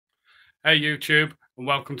Hey YouTube, and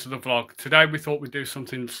welcome to the vlog. Today we thought we'd do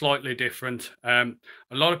something slightly different. A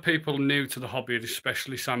lot of people new to the hobby,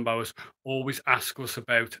 especially sand boas, always ask us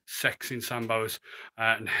about sexing sand boas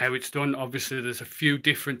and how it's done. Obviously there's a few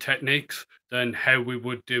different techniques than how we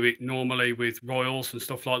would do it normally with royals and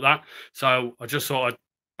stuff like that. So I just thought I'd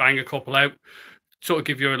bang a couple out, sort of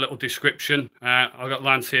give you a little description. I've got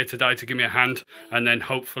Lance here today to give me a hand, and then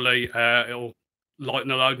hopefully it'll lighten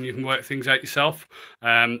the load and you can work things out yourself.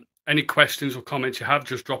 Any questions or comments you have,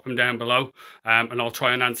 just drop them down below, and I'll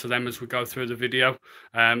try and answer them as we go through the video.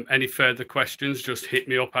 Any further questions, just hit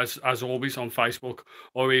me up as always on Facebook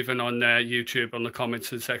or even on YouTube on the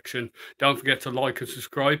comments section. Don't forget to like and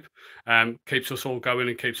subscribe. Keeps us all going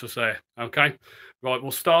and keeps us there. Okay. Right,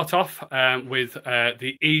 we'll start off with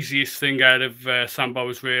the easiest thing out of sand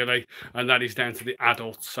boas, really, and that is down to the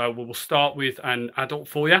adults. So we'll start with an adult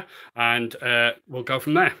for you, and we'll go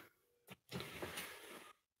from there.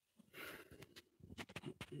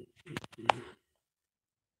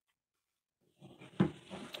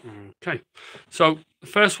 Okay, so the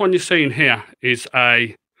first one you're seeing here is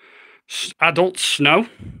a adult snow.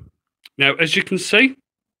 Now, as you can see,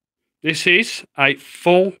 this is a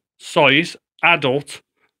full-size adult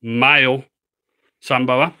male sand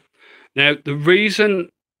boa. Now, the reason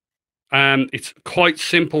it's quite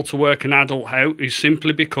simple to work an adult out is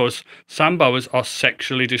simply because sand boas are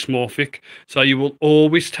sexually dysmorphic. So you will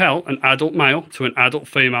always tell an adult male to an adult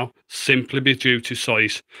female simply due to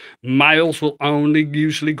size. Males will only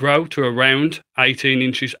usually grow to around 18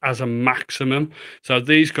 inches as a maximum. So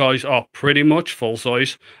these guys are pretty much full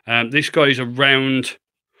size. This guy is around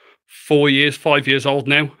 5 years old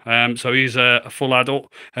now, so he's a full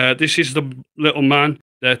adult. This is the little man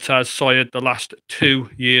that has sired the last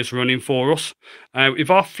 2 years running for us.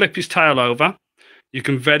 If I flip his tail over, you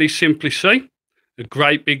can very simply see a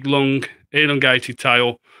great big long elongated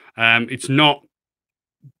tail. It's not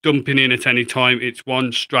dumping in at any time. It's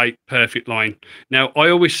one straight perfect line. Now, I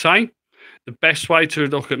always say the best way to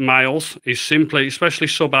look at males is simply, especially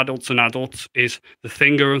sub-adults and adults, is the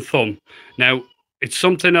finger and thumb. Now, it's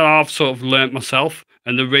something that I've sort of learnt myself,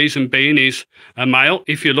 and the reason being is a male,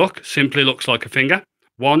 if you look, simply looks like a finger.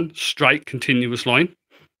 One straight continuous line.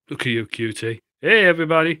 Look at you, cutie. Hey,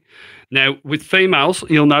 everybody. Now, with females,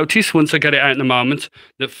 you'll notice, once I get it out in a moment,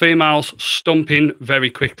 that females stump in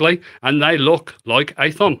very quickly, and they look like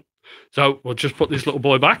a thumb. So we'll just put this little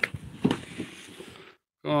boy back.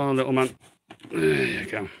 Oh, little man. There you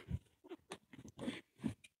go.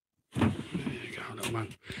 Man,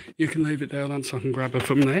 you can leave it there, Lance, so I can grab her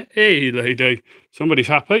from there. Hey, lady, somebody's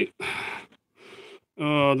happy.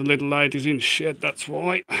 Oh, the little lady's in shed, that's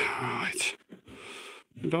why. Right,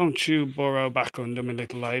 don't you burrow back under me,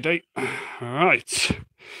 little lady. Right,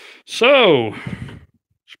 so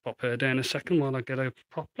just pop her down a second while I get her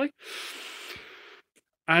properly.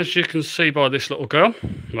 As you can see by this little girl,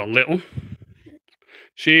 well, little,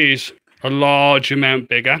 she's a large amount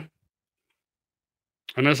bigger,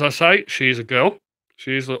 and as I say, she's a girl.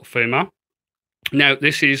 She's a little female. Now,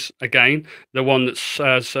 this is, again, the one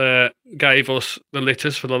that gave us the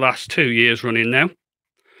litters for the last 2 years running now.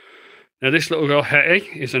 Now, this little girl, Hetty,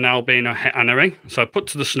 is an albino het anery. So put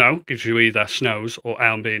to the snow gives you either snows or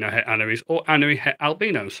albino het aneries or anery het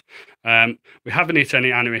albinos. We haven't hit any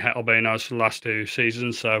anery het albinos for the last 2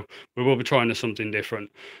 seasons, so we will be trying something different.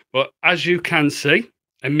 But as you can see,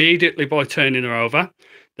 immediately by turning her over,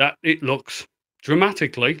 that it looks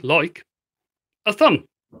dramatically like a thumb.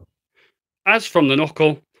 As from the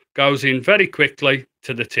knuckle, goes in very quickly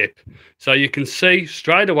to the tip. So you can see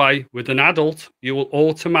straight away with an adult, you will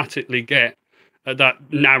automatically get that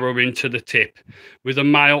narrowing to the tip. With a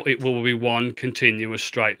male, it will be one continuous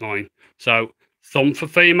straight line. So thumb for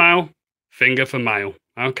female, finger for male.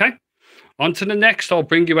 Okay. On to the next, I'll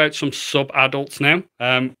bring you out some sub-adults now.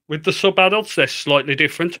 With the sub-adults, they're slightly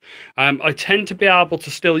different. I tend to be able to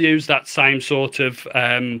still use that same sort of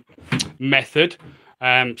method.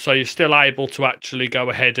 So you're still able to actually go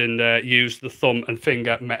ahead and use the thumb and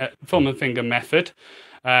finger method.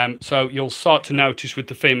 So you'll start to notice with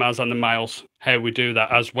the females and the males how we do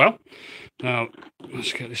that as well. Now,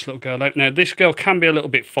 let's get this little girl out. Now, this girl can be a little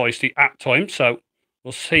bit feisty at times, so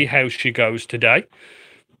we'll see how she goes today.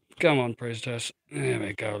 Come on, princess. There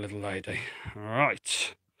we go, little lady. All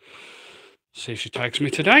right. See if she takes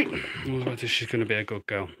me today. Whether she's going to be a good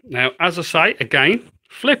girl. Now, as I say, again,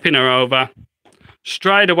 flipping her over,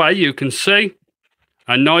 straight away you can see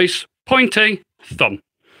a nice pointy thumb.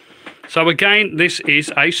 So again, this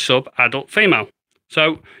is a sub-adult female.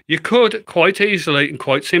 So you could quite easily and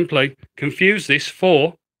quite simply confuse this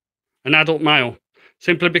for an adult male,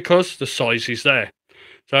 simply because the size is there.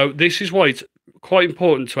 So this is why it's quite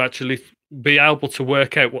important to actually be able to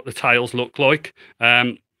work out what the tails look like.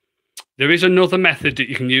 There is another method that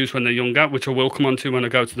you can use when they're younger, which I will come on to when I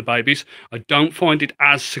go to the babies. I don't find it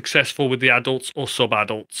as successful with the adults or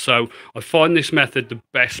sub-adults. So I find this method the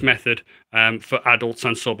best method for adults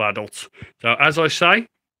and sub-adults. So as I say,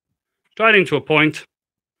 straight into a point,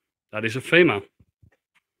 that is a female.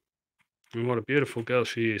 And what a beautiful girl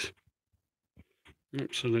she is.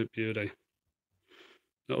 Absolute beauty.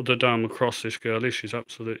 Little dome across this girl is, she's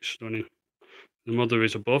absolutely stunning. The mother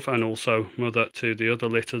is above and also mother to the other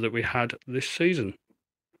litter that we had this season.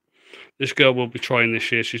 This girl will be trying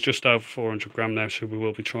this year. She's just over 400 gram now, so we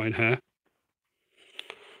will be trying her.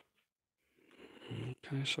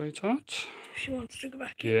 Okay, sweetheart. She wants to go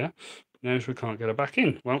back in. Yeah. Now we can't get her back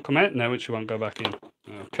in. Won't come out now, she won't go back in.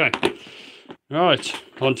 Okay. Right,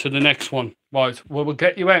 on to the next one. Right, well, we'll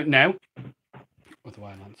get you out now. Other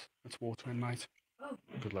way, Lance. That's water in, mate. Oh.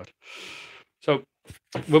 Good lad. So,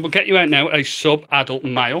 we'll get you out now, a sub-adult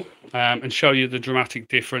male, and show you the dramatic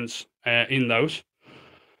difference in those.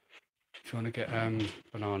 If you want to get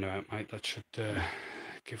banana out, mate, that should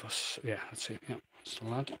give us... Yeah, that's it. Yeah, that's the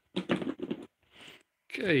lad.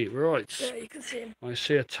 Okay, right. There you can see him. I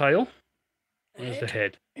see a tail. There's the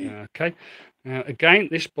head. Okay. Now, again,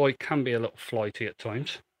 this boy can be a little flighty at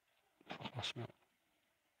times. I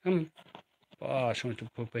smell. Oh, someone to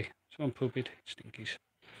puppy. Someone poopied. Stinkies.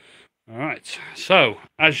 All right. So,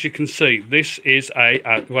 as you can see, this is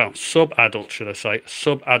a well, sub-adult, should I say,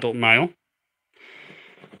 sub-adult male.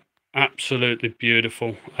 Absolutely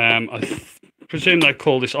beautiful. I presume they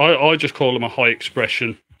call this. I just call them a high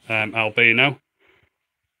expression albino.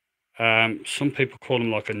 Some people call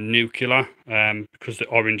them like a nuclear because the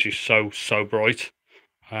orange is so bright.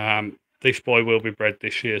 This boy will be bred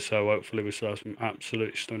this year, so hopefully we'll have some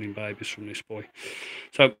absolutely stunning babies from this boy.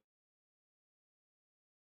 So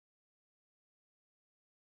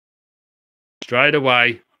straight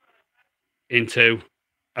away into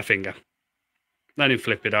a finger. Then you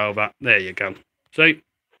flip it over. There you go. See?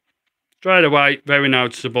 Straight away, very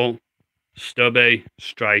noticeable, stubby,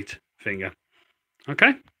 straight finger.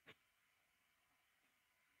 Okay?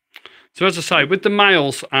 So as I say, with the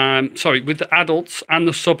males, with the adults and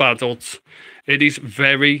the sub-adults, it is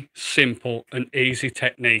very simple and easy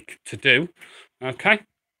technique to do. Okay?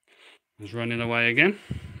 He's running away again.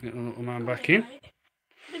 Get the little man back in.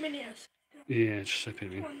 Yeah, just slip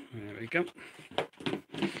him in. There we go.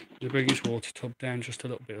 You bring his water tub down just a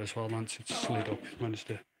little bit as well, Lance. It's slid up. He's managed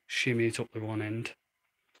to shimmy it up the one end.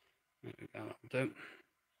 There we go, that'll do.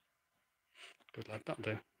 Good lad, that'll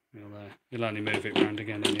do. You'll only move it around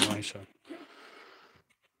again anyway, so.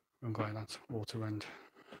 I'm going, that's water end.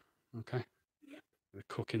 Okay. They're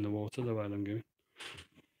cooking the water the way I'm going.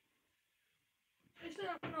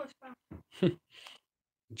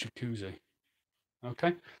 Jacuzzi.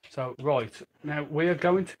 Okay, so right, now we are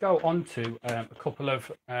going to go on to a couple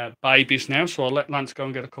of babies now, so I'll let Lance go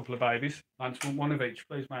and get a couple of babies. Lance, one of each,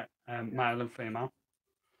 please, mate, male and female.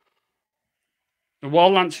 And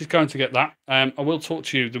while Lance is going to get that, I will talk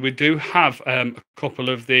to you that we do have a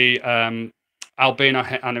couple of the albino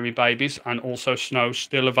het anery babies and also snow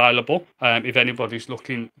still available. If anybody's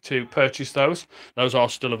looking to purchase those are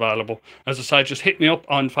still available. As I say, just hit me up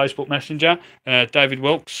on Facebook Messenger, David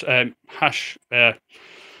Wilkes,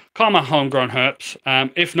 Karma Homegrown Herbs.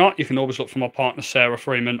 If not, you can always look for my partner Sarah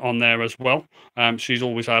Freeman on there as well. She's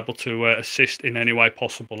always able to assist in any way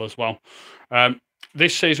possible as well.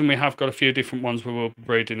 This season we have got a few different ones we will be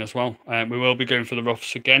breeding as well. We will be going for the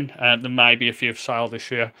roughs again. There may be a few for sale this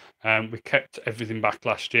year. We kept everything back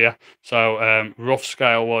last year. So rough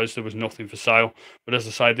scale wise there was nothing for sale. But as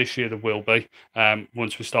I say, this year there will be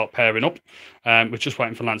once we start pairing up. We're just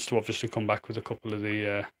waiting for Lance to obviously come back with a couple of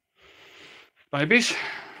the babies.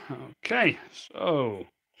 Okay, so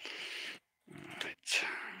right.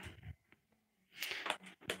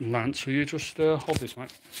 Lance, will you just hold this,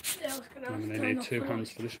 mate? I'm going to need 2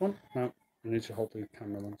 hands for this one. No, you need to hold the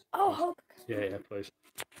camera, Lance. Oh, hold the camera. Yeah, please.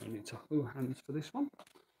 I need 2 hands for this one.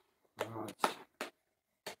 Right.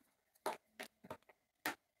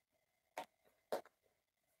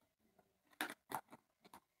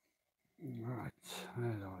 Right, there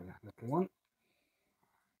are you, little one.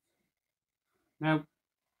 Now,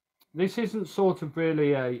 this isn't sort of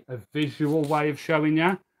really a visual way of showing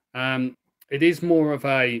you. It is more of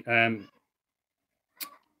a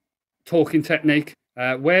talking technique.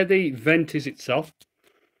 Where the vent is itself,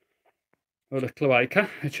 or the cloaca,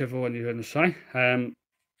 whichever one you're going to say,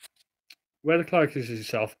 where the cloaca is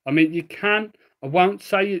itself, I mean, you can, I won't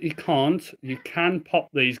say you can't, you can pop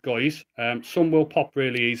these guys. Some will pop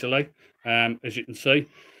really easily, as you can see,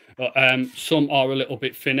 but some are a little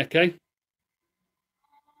bit finicky.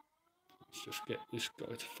 Let's just get this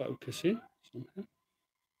guy to focus in somehow.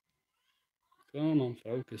 Come on,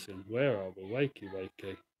 focus in. Where are we? Wakey,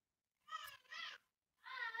 wakey.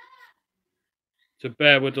 So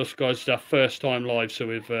bear with us, guys. It's our first time live, so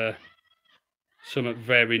we've something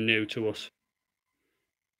very new to us.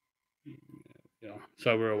 Yeah,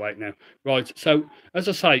 so we're awake now. Right, so as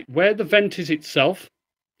I say, where the vent is itself,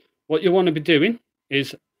 what you want to be doing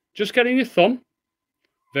is just getting your thumb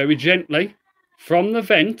very gently from the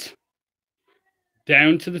vent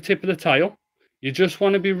down to the tip of the tail. You just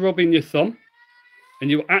want to be rubbing your thumb, and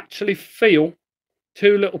you actually feel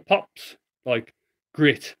two little pops, like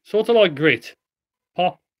grit, sort of like grit.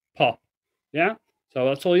 Pop, pop. Yeah? So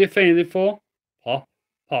that's all you're feeling for. Pop,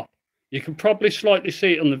 pop. You can probably slightly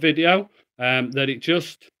see it on the video, that it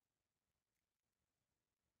just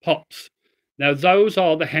pops. Now, those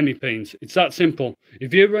are the hemipenes. It's that simple.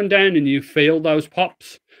 If you run down and you feel those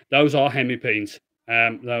pops, those are hemipenes.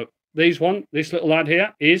 Now, this little lad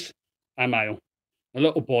here is a male, a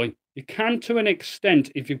little boy. You can, to an extent,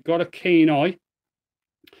 if you've got a keen eye,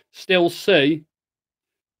 still see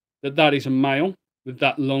that that is a male with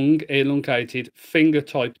that long, elongated,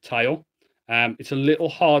 finger-type tail. It's a little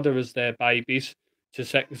harder as they're babies to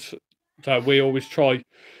sex. So we always try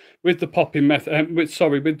with the popping method,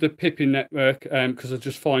 with the pipping network, because I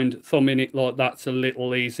just find thumbing it like that's a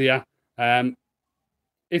little easier.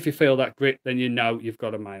 If you feel that grit, then you know you've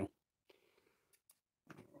got a male.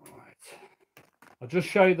 Right. I'll just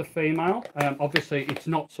show you the female. Obviously, it's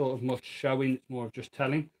not sort of much showing; it's more of just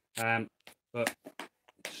telling. But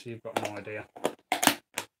so you've got an idea.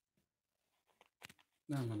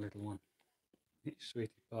 Now, my little one, it's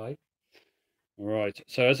sweetie pie. Right.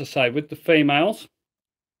 So as I say, with the females.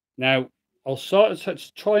 Now, I'll sort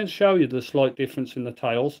of try and show you the slight difference in the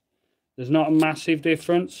tails. There's not a massive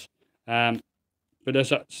difference, but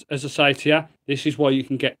as I say to you, this is why you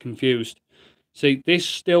can get confused. See, this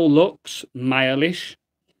still looks male-ish,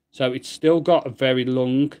 so it's still got a very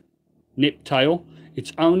long nip tail.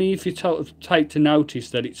 It's only if you take to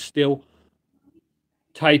notice that it still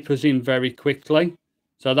tapers in very quickly.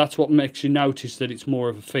 So that's what makes you notice that it's more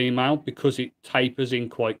of a female, because it tapers in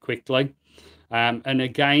quite quickly. And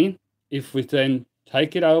again, if we then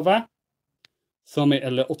take it over, thumb it a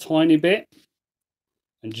little tiny bit,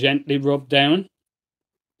 and gently rub down,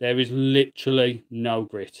 there is literally no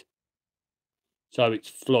grit. So it's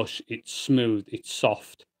flush, it's smooth, it's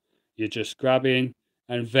soft. You're just grabbing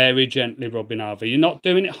and very gently rubbing over. You're not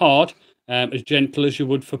doing it hard, as gentle as you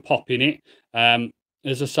would for popping it.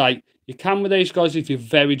 As I say, you can with these guys if you're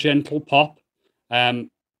very gentle pop. I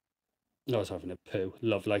was having a poo,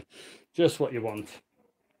 lovely. Just what you want.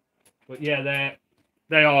 But yeah,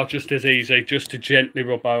 they are just as easy, just to gently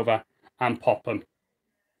rub over and pop them.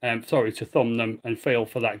 Sorry, to thumb them and feel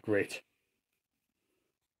for that grit.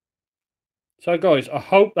 So guys, I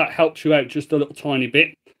hope that helps you out just a little tiny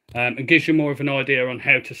bit, and gives you more of an idea on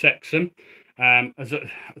how to sex them. To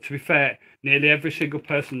be fair, nearly every single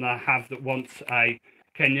person that I have that wants a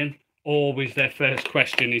Kenyan, always their first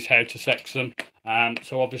question is how to sex them.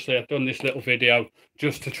 So obviously I've done this little video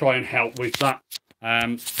just to try and help with that.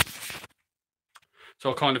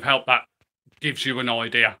 So I kind of help that, gives you an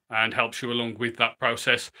idea and helps you along with that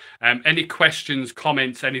process. Any questions,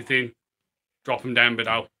 comments, anything, drop them down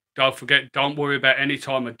below. Don't forget, don't worry about any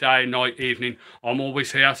time of day, night, evening. I'm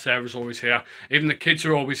always here. Sarah's always here. Even the kids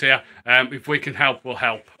are always here. If we can help, we'll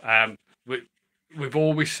help. We've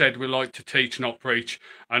always said we like to teach, not preach,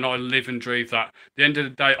 and I live and breathe that. At the end of the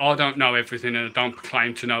day, I don't know everything, and I don't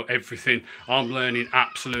claim to know everything. I'm learning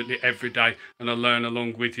absolutely every day, and I learn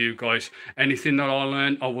along with you guys. Anything that I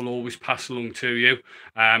learn, I will always pass along to you.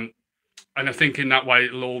 And I think in that way,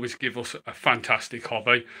 it'll always give us a fantastic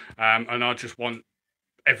hobby. And I just want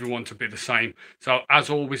everyone to be the same. So as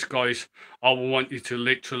always, guys, I will want you to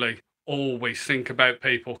literally always think about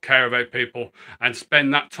people, care about people, and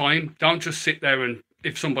spend that time. Don't just sit there and,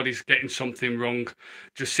 if somebody's getting something wrong,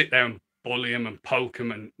 just sit there and bully them and poke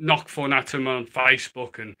them and knock fun at them on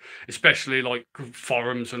Facebook, and especially like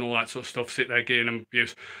forums and all that sort of stuff. Sit there giving them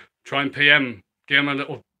abuse. Try and PM, give them a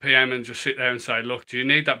little PM and just sit there and say, look, do you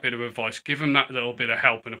need that bit of advice? Give them that little bit of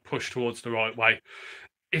help and a push towards the right way.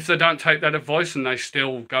 If they don't take that advice and they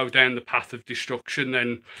still go down the path of destruction,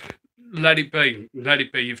 then let it be. Let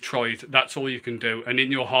it be. You've tried. That's all you can do. And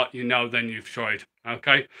in your heart, you know then you've tried.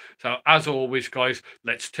 Okay? So as always, guys,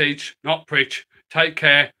 let's teach, not preach. Take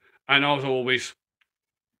care. And as always,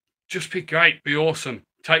 just be great. Be awesome.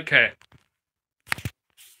 Take care. I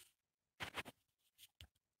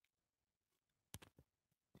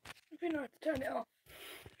think I have to turn it off.